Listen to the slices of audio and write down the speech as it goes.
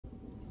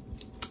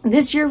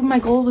This year, my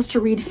goal was to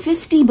read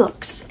 50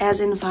 books,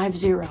 as in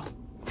 50.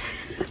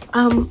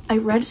 I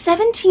read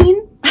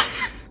 17,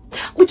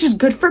 which is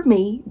good for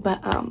me, but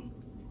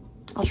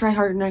I'll try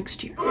harder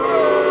next year.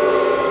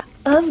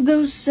 Of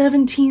those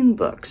 17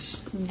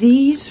 books,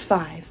 these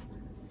 5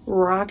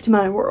 rocked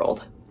my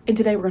world, and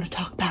today we're going to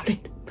talk about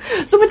it.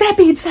 So with that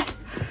being said,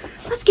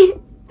 let's get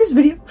this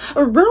video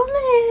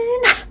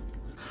rolling.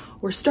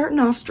 We're starting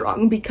off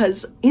strong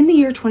because in the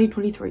year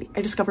 2023,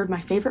 I discovered my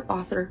favorite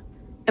author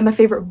and my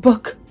favorite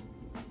book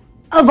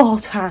of all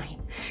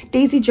time.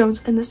 Daisy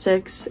Jones and the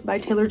Six by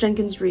Taylor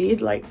Jenkins Reid,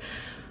 like,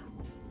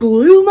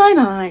 blew my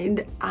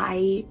mind.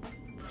 I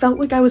felt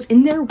like I was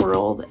in their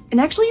world, and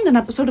actually in an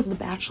episode of The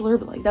Bachelor,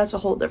 but like that's a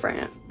whole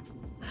different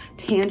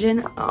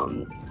tangent.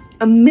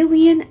 A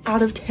million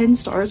out of 10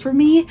 stars for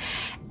me,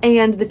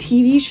 and the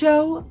TV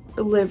show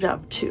lived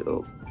up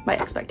to my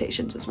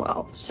expectations as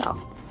well. So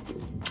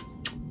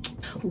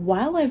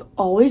while I've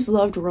always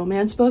loved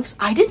romance books,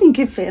 I didn't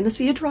give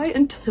fantasy a try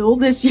until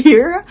this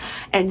year,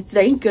 and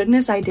thank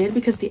goodness I did,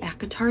 because the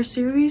Acotar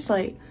series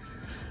like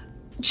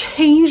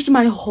changed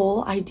my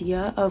whole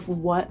idea of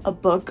what a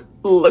book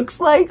looks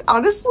like,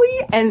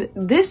 honestly. And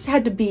this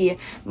had to be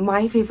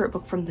my favorite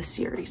book from the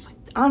series. Like,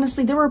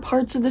 honestly, there were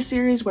parts of the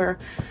series where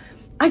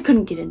I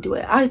couldn't get into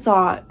it. I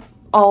thought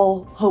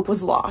all hope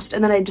was lost,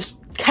 and then I just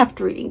kept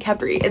reading,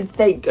 and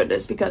thank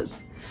goodness,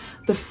 because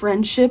the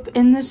friendship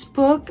in this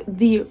book,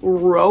 the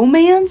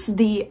romance,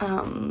 the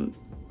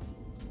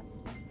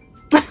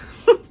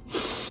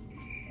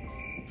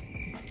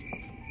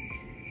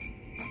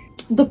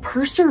the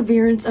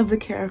perseverance of the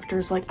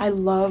characters. Like, I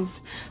loved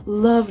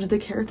the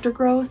character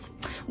growth.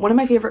 One of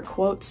my favorite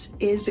quotes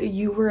is,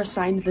 "You were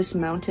assigned this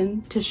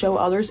mountain to show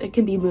others it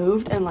can be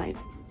moved," and like,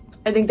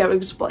 I think that would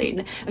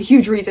explain a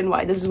huge reason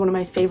why this is one of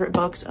my favorite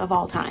books of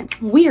all time.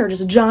 We are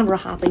just genre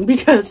hopping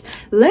because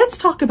let's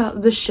talk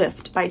about The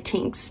Shift by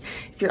Tinks.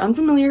 If you're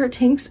unfamiliar,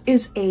 Tinks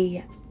is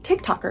a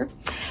TikToker,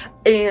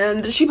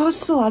 and she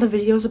posts a lot of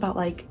videos about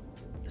like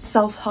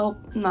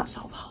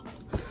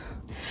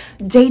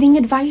dating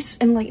advice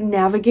and like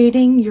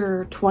navigating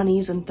your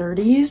 20s and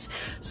 30s.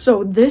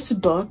 So this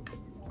book,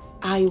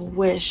 I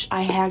wish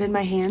I had in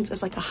my hands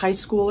as like a high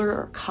schooler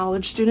or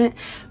college student,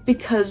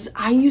 because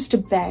I used to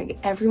beg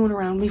everyone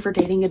around me for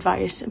dating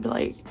advice and be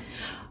like,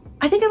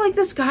 I think I like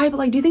this guy, but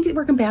like, do you think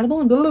we're compatible,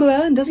 and blah, blah,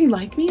 blah, and does he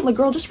like me? Like,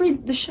 girl, just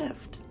read The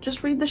Shift.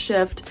 Just read The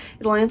Shift.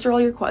 It'll answer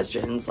all your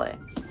questions. Like,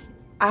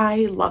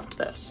 I loved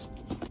this.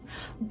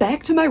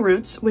 Back to my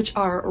roots, which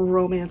are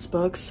romance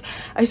books.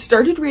 I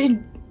started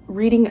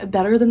reading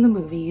Better Than the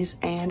Movies,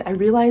 and I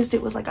realized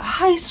it was like a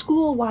high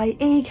school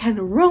YA kind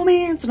of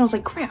romance, and I was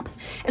like, crap,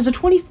 as a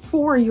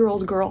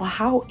 24-year-old girl,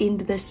 how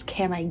into this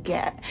can I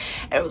get?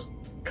 It was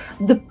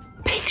the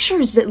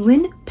pictures that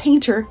Lynn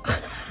painter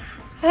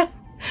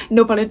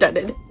no pun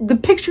intended, the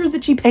pictures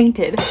that she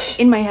painted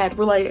in my head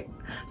were like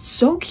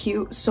so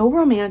cute, so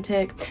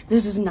romantic.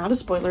 This is not a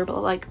spoiler,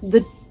 but like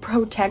the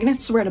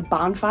protagonists were at a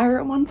bonfire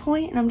at one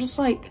point, and I'm just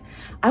like,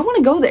 I want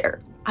to go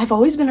there. I've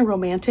always been a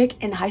romantic,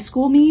 and high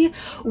school me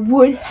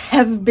would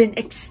have been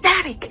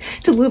ecstatic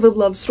to live a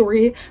love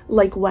story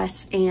like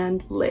Wes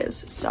and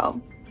Liz.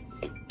 So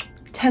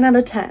 10 out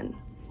of 10.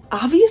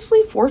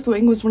 Obviously, Fourth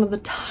Wing was one of the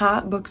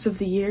top books of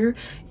the year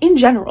in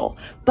general,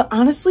 but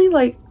honestly,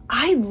 like,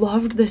 I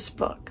loved this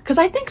book because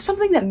I think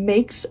something that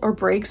makes or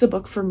breaks a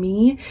book for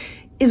me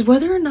is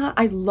whether or not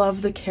I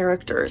love the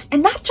characters,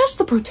 and not just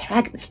the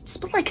protagonists,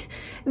 but like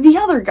the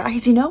other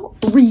guys, you know?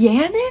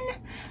 Rhiannon,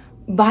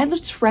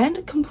 Violet's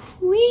friend,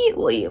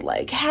 completely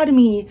like had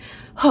me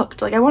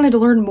hooked. Like, I wanted to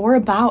learn more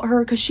about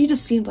her because she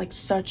just seemed like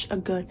such a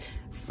good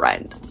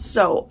friend.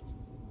 So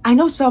I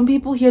know some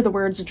people hear the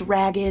words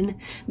dragon,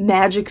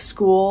 magic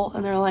school,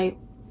 and they're like,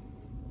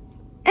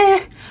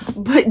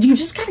 but you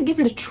just gotta give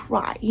it a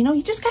try, you know?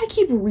 You just gotta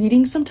keep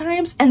reading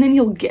sometimes, and then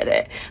you'll get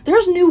it.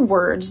 There's new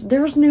words,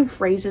 there's new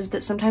phrases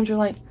that sometimes you're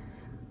like,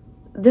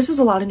 this is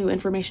a lot of new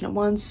information at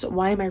once.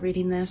 Why am I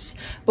reading this?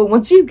 But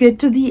once you get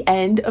to the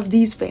end of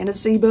these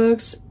fantasy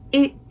books,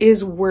 it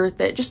is worth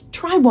it. Just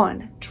try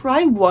one.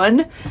 Try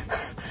one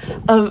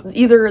of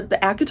either the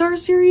Acotar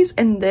series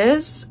and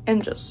this,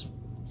 and just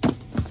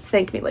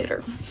thank me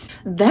later.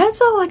 That's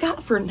all I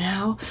got for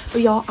now.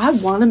 But y'all, I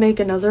want to make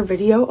another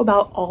video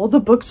about all the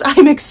books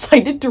I'm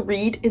excited to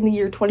read in the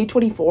year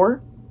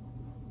 2024.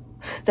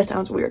 That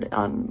sounds weird.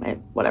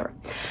 Whatever.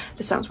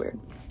 This sounds weird.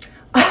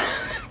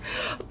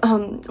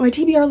 My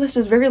TBR list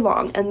is very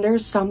long, and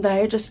there's some that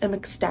I just am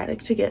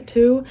ecstatic to get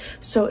to.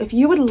 So if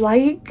you would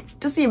like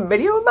to see a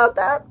video about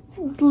that,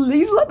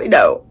 please let me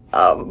know.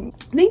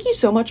 Thank you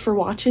so much for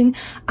watching.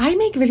 I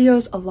make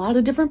videos a lot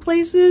of different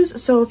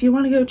places, so if you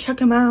want to go check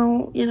them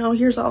out, you know,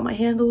 here's all my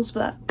handles.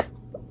 But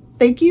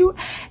thank you,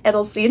 and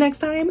I'll see you next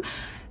time.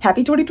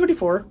 Happy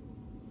 2024.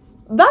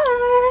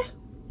 Bye!